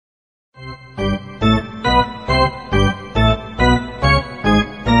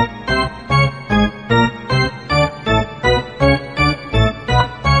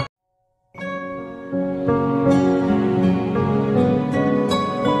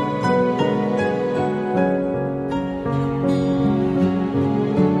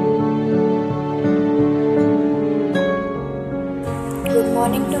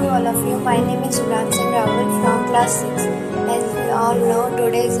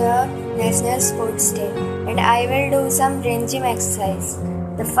the National Sports Day and I will do some brain gym exercise.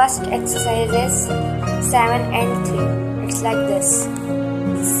 The first exercise is 7 and 3. It's like this.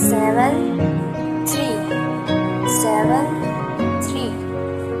 7, 3, 7, 3,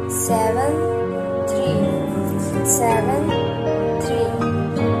 7, 3, 7, 3.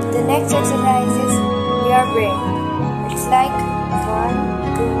 The next exercise is your brain. It's like 1,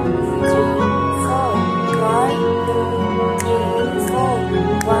 2, 3, 4. 1, 2, 3, 4.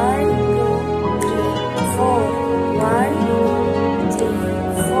 1, 2, 3, 4. 1, 2, 3,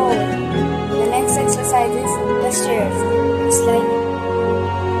 4. The next exercise is the stairs. It's like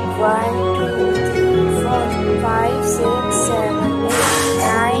 1, 2, 3, 4, 5, 6, 7, 8,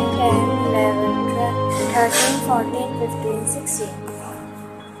 9, 10, 11, 12, 13, 14, 15, 16.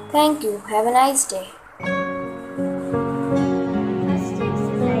 Thank you. Have a nice day. First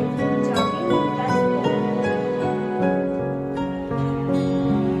exercise is jogging plus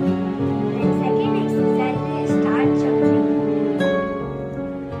and second exercise is start jumping.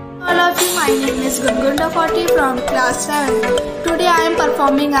 All of you, my name is Gungunda Foti from class 7. Today I am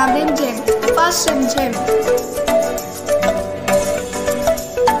performing a rim gym. First rim gym.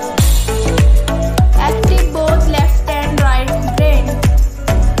 Active both left and right brain.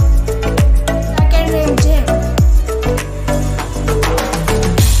 Second rim gym.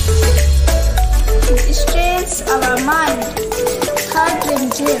 Strains our mind. Third rim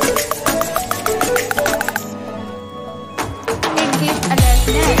gym. It gives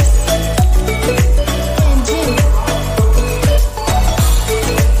alertness. Gym.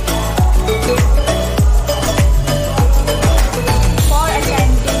 For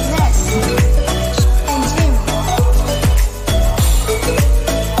attentiveness. Gym.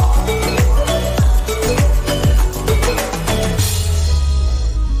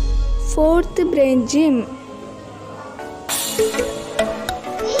 Fourth brain gym.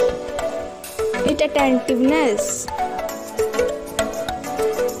 It attentiveness.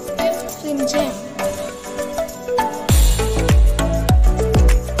 Fifth rim gym.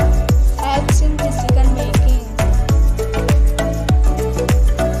 Helps in decision making.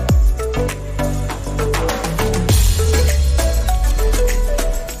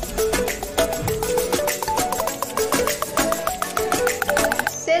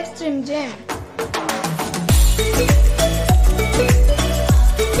 Sixth rim gym.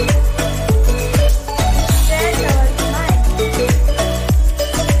 Stress our mind.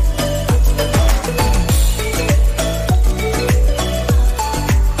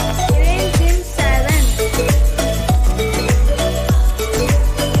 Brain gym 7.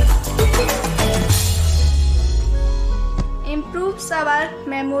 Improves our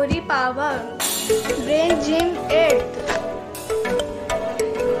memory power. Brain gym 8.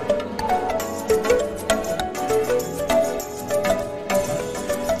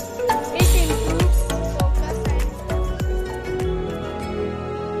 It improves focus and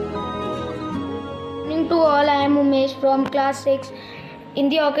Morning to all, I am Umesh from class 6. In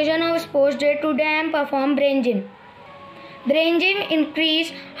the occasion of sports day, today I am perform brain gym. Brain gym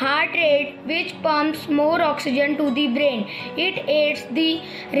increase heart rate which pumps more oxygen to the brain. It aids the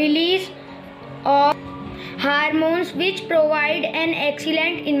release of hormones which provide an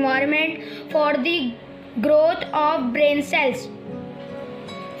excellent environment for the growth of brain cells.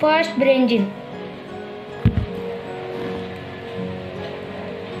 First brain gym.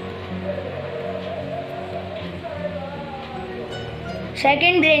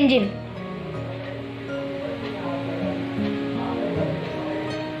 Second brain gym.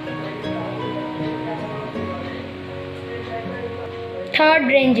 Third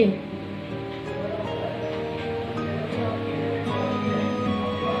brain gym.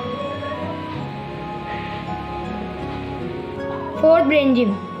 Fourth brain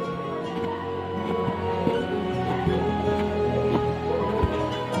gym.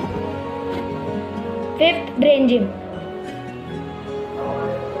 Fifth brain gym.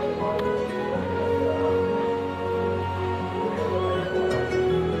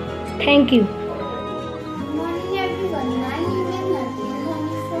 Thank you. Good morning everyone. My name is Nanti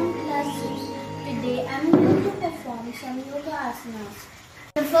from class 6. Today I am going to perform some yoga asanas.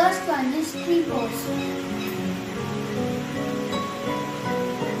 The first one is tree pose.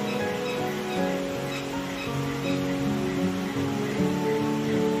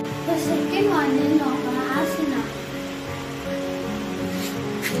 The second one is Navana asana.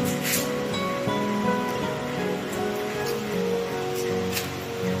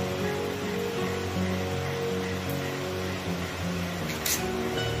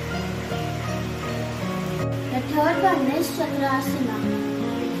 The third one is Chakrasana.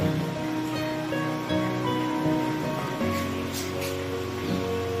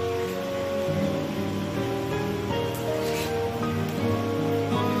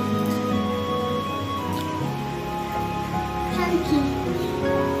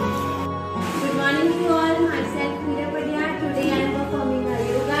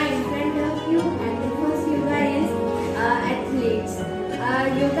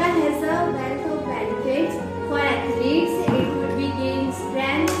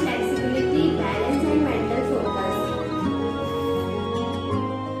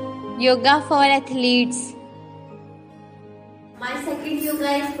 Yoga for athletes. My second yoga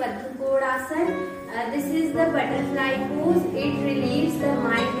is Padmakodasana. This is the butterfly pose. It relieves the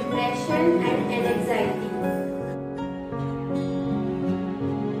mind depression and anxiety.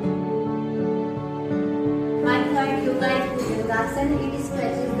 My third yoga is Bhujangasana. It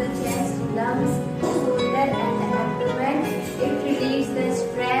stretches the chest, lungs, shoulder and the abdomen. It relieves the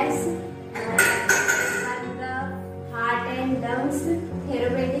stress on the heart and lungs.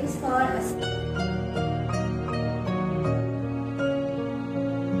 Therapeutics for us.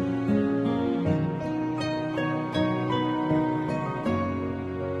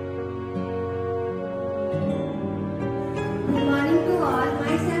 Good morning to all.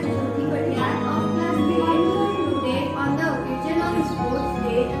 Myself Jyoti Patiar of class 8. Today on the occasion of Sports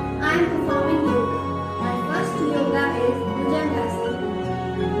Day, I am performing yoga. My first yoga is Bhujangasana.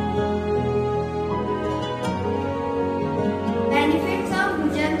 Benefits of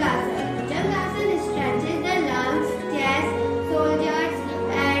Bhujangasana. Bhujangasana stretches the lungs, chest, shoulders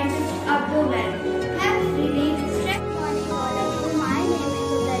and abdomen. Helps relieve stress. Good morning all of you. My name is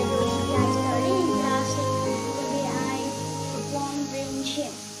Udai Joshi. I study in class 6. Today I perform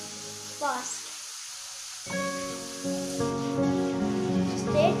Brinjim. First,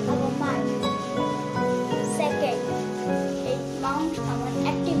 state our mind. Second, it mounts our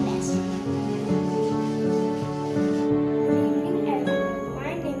activeness. Good evening everyone.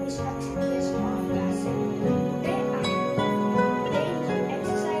 My name is Rakshit of class 7. Today I am doing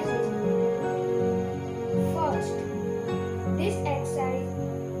exercises. First, this exercise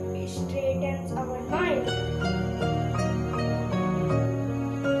straightens our mind.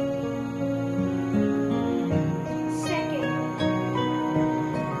 Second,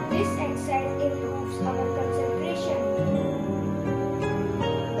 this exercise improves our concentration.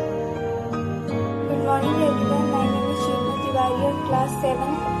 Good morning everyone. My name is Shilpa Tiwari of class 7.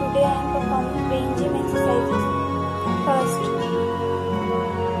 Today I am performing brain gym exercises. First,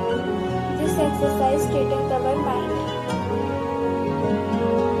 this exercise straightens our mind.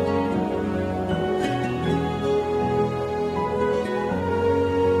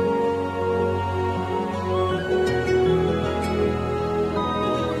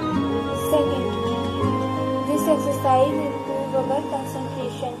 Second, this exercise improves our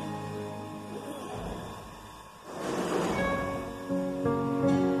concentration.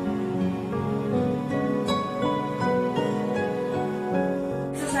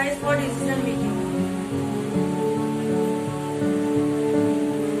 Exercise for decision making.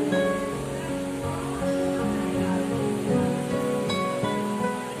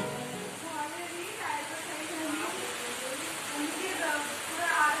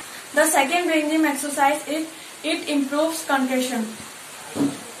 The second brain gym exercise is it improves concentration.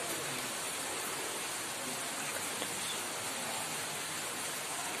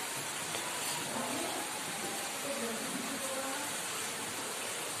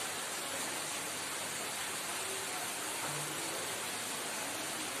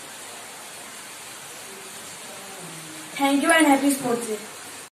 Thank you and happy Sports Day.